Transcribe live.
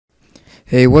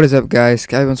Hey, what is up guys?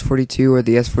 Skybones42 or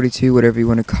the S42, whatever you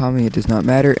want to call me, it does not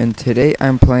matter. And today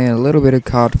I'm playing a little bit of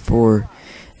COD4.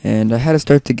 And I had to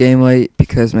start the game late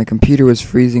because my computer was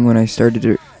freezing when I started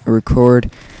to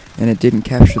record and it didn't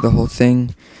capture the whole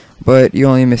thing. But you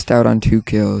only missed out on 2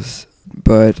 kills.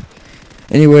 But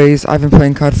anyways, I've been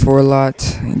playing COD4 a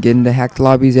lot and getting to hacked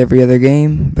lobbies every other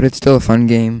game, but it's still a fun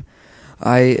game.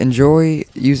 I enjoy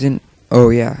using... Oh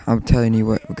yeah, I'm telling you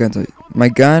what guns I... My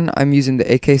gun, I'm using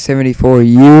the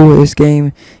AK-74U this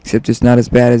game, except it's not as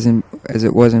bad as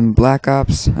it was in Black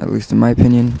Ops, at least in my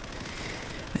opinion.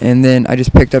 And then I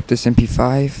just picked up this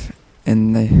MP5,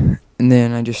 and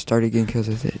then I just started getting kills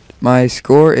with it. My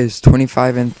score is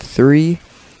 25-3,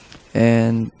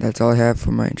 and that's all I have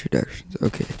for my introductions.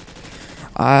 Okay.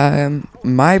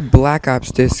 My Black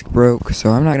Ops disc broke, so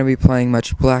I'm not going to be playing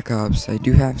much Black Ops. I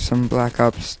do have some Black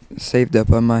Ops saved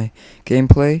up on my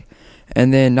gameplay.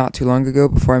 And then not too long ago,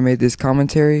 before I made this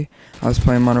commentary, I was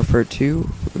playing Modern Warfare 2.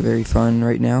 Very fun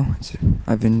right now.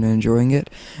 I've been enjoying it.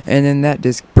 And then that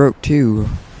disc broke too.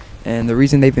 And the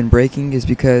reason they've been breaking is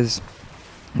because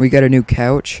we got a new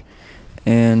couch.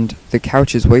 And the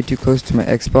couch is way too close to my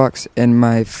Xbox. And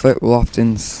my foot will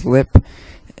often slip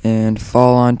and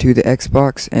fall onto the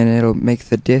Xbox. And it'll make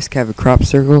the disc have a crop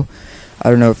circle. I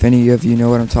don't know if any of you know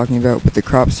what I'm talking about. But the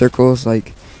crop circles,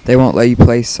 like... they won't let you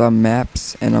play some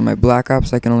maps, and on my Black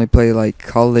Ops I can only play like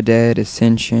Call of the Dead,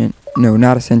 Ascension, no,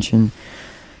 not Ascension,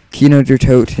 Kino der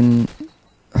Toten,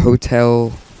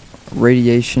 Hotel,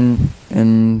 Radiation,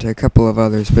 and a couple of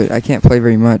others, but I can't play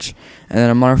very much. And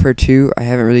then on Modern Warfare 2, I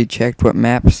haven't really checked what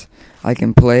maps I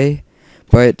can play,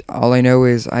 but all I know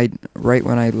is right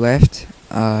when I left,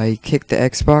 I kicked the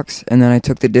Xbox, and then I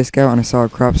took the disc out and I saw a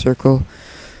crop circle,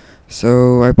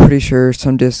 so I'm pretty sure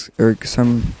some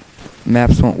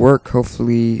maps won't work.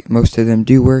 Hopefully most of them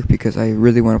do work because I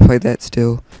really want to play that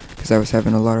still because I was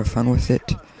having a lot of fun with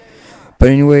it. But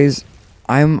anyways,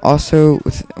 I'm also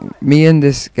with me and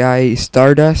this guy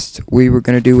Stardust. We were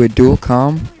gonna do a dual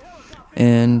comm,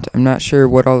 and I'm not sure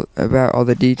about all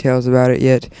the details about it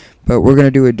yet, but we're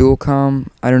gonna do a dual comm.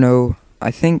 I don't know.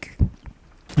 I think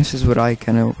this is what I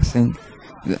kind of think.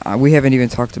 We haven't even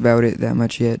talked about it that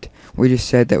much yet. We just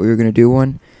said that we were gonna do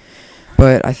one.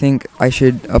 But I think I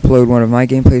should upload one of my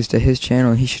gameplays to his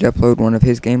channel, and he should upload one of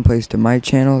his gameplays to my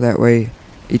channel. That way,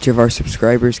 each of our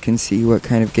subscribers can see what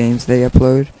kind of games they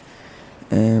upload.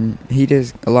 He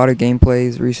does a lot of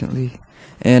gameplays recently,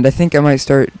 and I think I might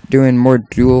start doing more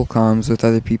dual comms with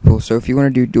other people. So if you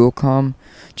want to do dual comm,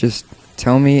 just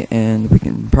tell me, and we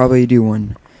can probably do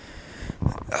one.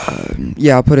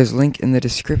 Yeah, I'll put his link in the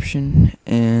description,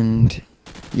 and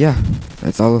yeah,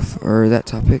 that's all for that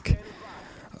topic.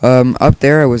 Up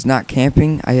there I was not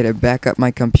camping. I had to back up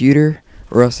my computer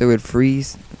or else it would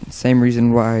freeze. Same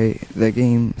reason why the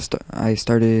game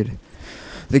started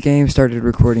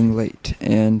recording late.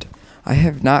 And I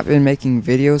have not been making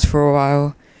videos for a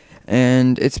while,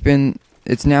 and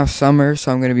it's now summer,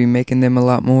 so I'm going to be making them a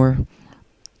lot more.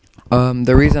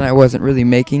 The reason I wasn't really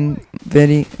making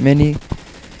many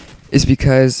is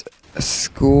because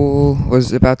school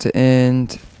was about to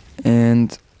end,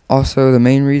 and also, the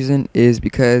main reason is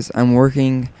because I'm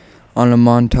working on a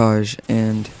montage,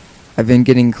 and I've been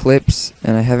getting clips,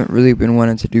 and I haven't really been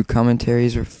wanting to do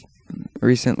commentaries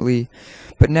recently,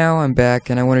 but now I'm back,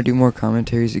 and I want to do more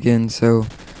commentaries again, so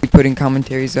I'll be putting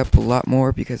commentaries up a lot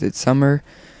more because it's summer.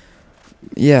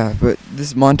 Yeah, but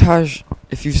this montage,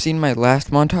 if you've seen my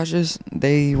last montages,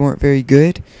 they weren't very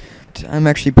good. I'm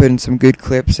actually putting some good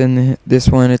clips in this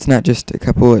one. It's not just a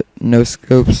couple of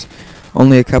no-scopes.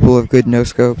 Only a couple of good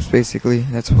no-scopes, basically.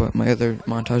 That's what my other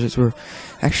montages were.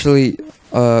 Actually,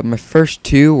 my first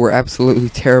 2 were absolutely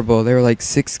terrible. They were like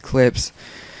 6 clips.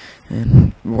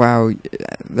 And wow,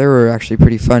 they were actually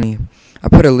pretty funny. I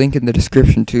put a link in the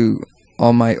description to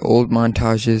all my old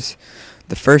montages.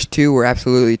 The first 2 were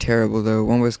absolutely terrible, though.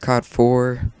 One was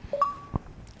COD4.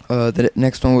 The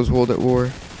next one was World at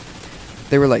War.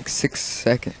 They were like 6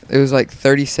 seconds. It was like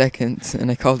 30 seconds,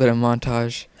 and I called it a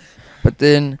montage. But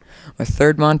then my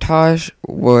third montage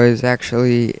was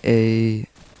actually a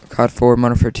COD4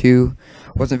 Modern Warfare 2.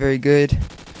 Wasn't very good.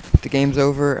 The game's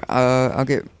over. I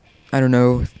don't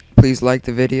know. Please like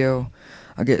the video.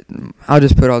 I'll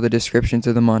just put all the descriptions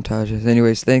of the montages.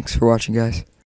 Anyways, thanks for watching, guys.